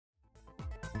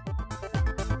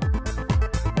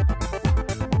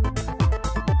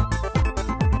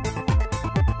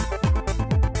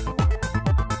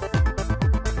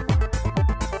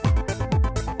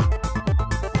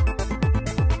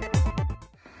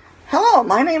Hello,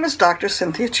 my name is Dr.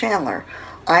 Cynthia Chandler.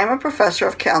 I am a professor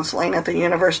of counseling at the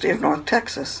University of North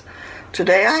Texas.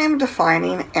 Today I am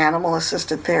defining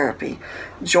animal-assisted therapy.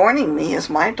 Joining me is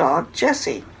my dog,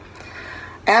 Jessie.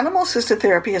 Animal-assisted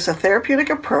therapy is a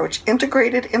therapeutic approach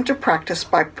integrated into practice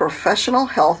by professional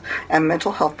health and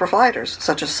mental health providers,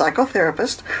 such as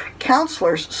psychotherapists,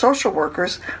 counselors, social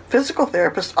workers, physical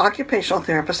therapists, occupational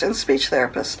therapists, and speech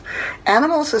therapists.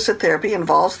 Animal-assisted therapy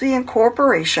involves the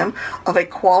incorporation of a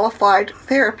qualified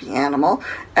therapy animal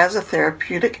as a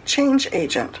therapeutic change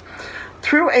agent.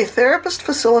 Through a therapist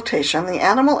facilitation, the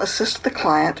animal assists the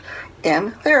client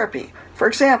in therapy. For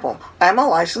example, I'm a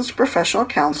licensed professional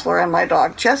counselor, and my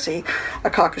dog Jessie, a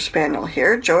Cocker Spaniel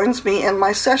here, joins me in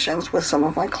my sessions with some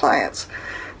of my clients.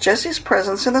 Jessie's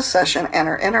presence in the session and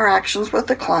her interactions with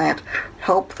the client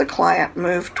help the client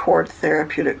move toward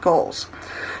therapeutic goals.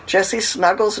 Jessie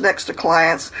snuggles next to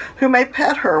clients who may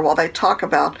pet her while they talk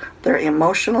about their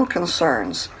emotional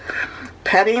concerns.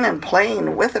 Petting and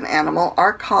playing with an animal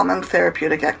are common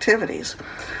therapeutic activities,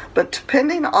 but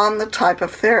depending on the type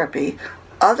of therapy,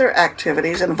 other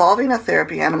activities involving a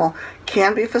therapy animal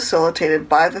can be facilitated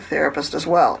by the therapist as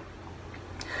well.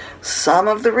 Some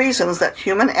of the reasons that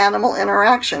human-animal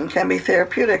interaction can be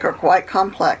therapeutic are quite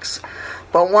complex,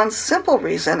 but one simple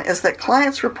reason is that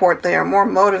clients report they are more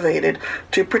motivated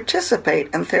to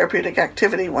participate in therapeutic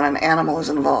activity when an animal is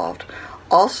involved.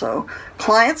 Also,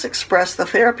 clients express the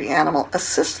therapy animal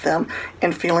assists them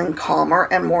in feeling calmer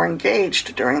and more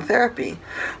engaged during therapy.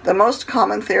 The most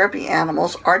common therapy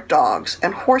animals are dogs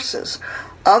and horses.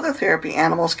 Other therapy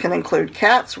animals can include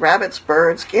cats, rabbits,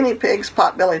 birds, guinea pigs,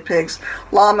 pot-bellied pigs,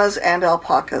 llamas, and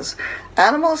alpacas.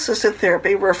 Animal-assisted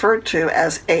therapy, referred to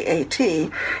as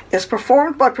AAT, is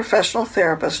performed by professional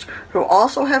therapists who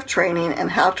also have training in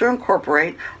how to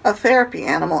incorporate a therapy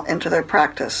animal into their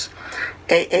practice.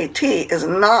 AAT is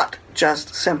not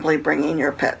just simply bringing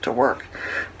your pet to work.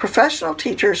 Professional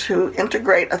teachers who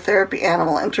integrate a therapy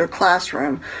animal into a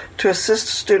classroom to assist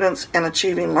students in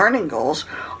achieving learning goals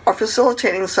are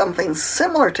facilitating something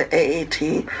similar to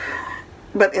AAT,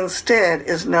 but instead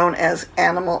is known as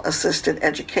Animal-Assisted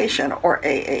Education, or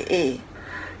AAE.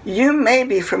 You may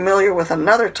be familiar with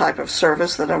another type of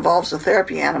service that involves a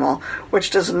therapy animal,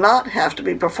 which does not have to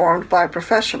be performed by a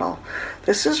professional.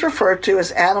 This is referred to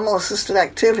as Animal-Assisted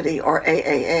Activity, or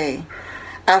AAA.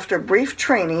 After brief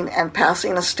training and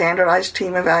passing a standardized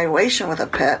team evaluation with a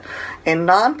pet, a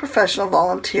non-professional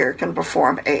volunteer can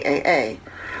perform AAA.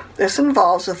 This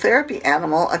involves a therapy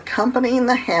animal accompanying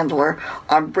the handler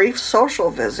on brief social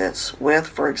visits with,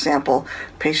 for example,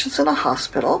 patients in a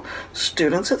hospital,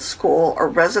 students at school, or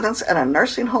residents at a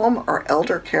nursing home or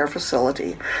elder care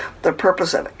facility. The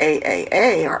purpose of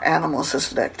AAA, or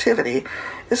Animal-Assisted Activity,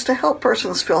 is to help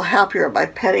persons feel happier by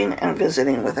petting and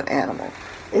visiting with an animal.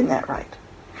 Isn't that right?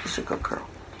 She's a good girl.